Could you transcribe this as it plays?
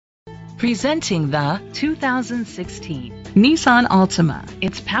Presenting the 2016 Nissan Altima.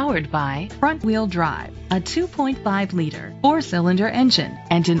 It's powered by front-wheel drive, a 2.5-liter four-cylinder engine,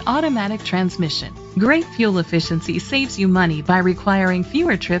 and an automatic transmission. Great fuel efficiency saves you money by requiring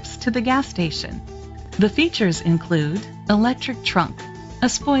fewer trips to the gas station. The features include electric trunk, a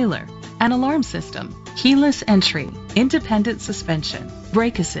spoiler, an alarm system, keyless entry, independent suspension,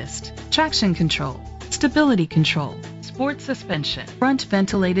 brake assist, traction control, stability control, sport suspension, front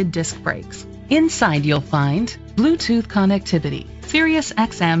ventilated disc brakes. Inside you'll find Bluetooth connectivity, Sirius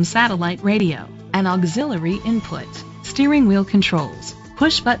XM satellite radio, an auxiliary input, steering wheel controls,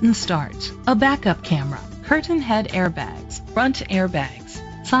 push button start, a backup camera, curtain head airbags, front airbags,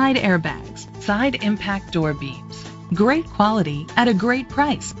 side impact door beams. Great quality at a great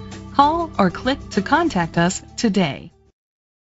price. Call or click to contact us today.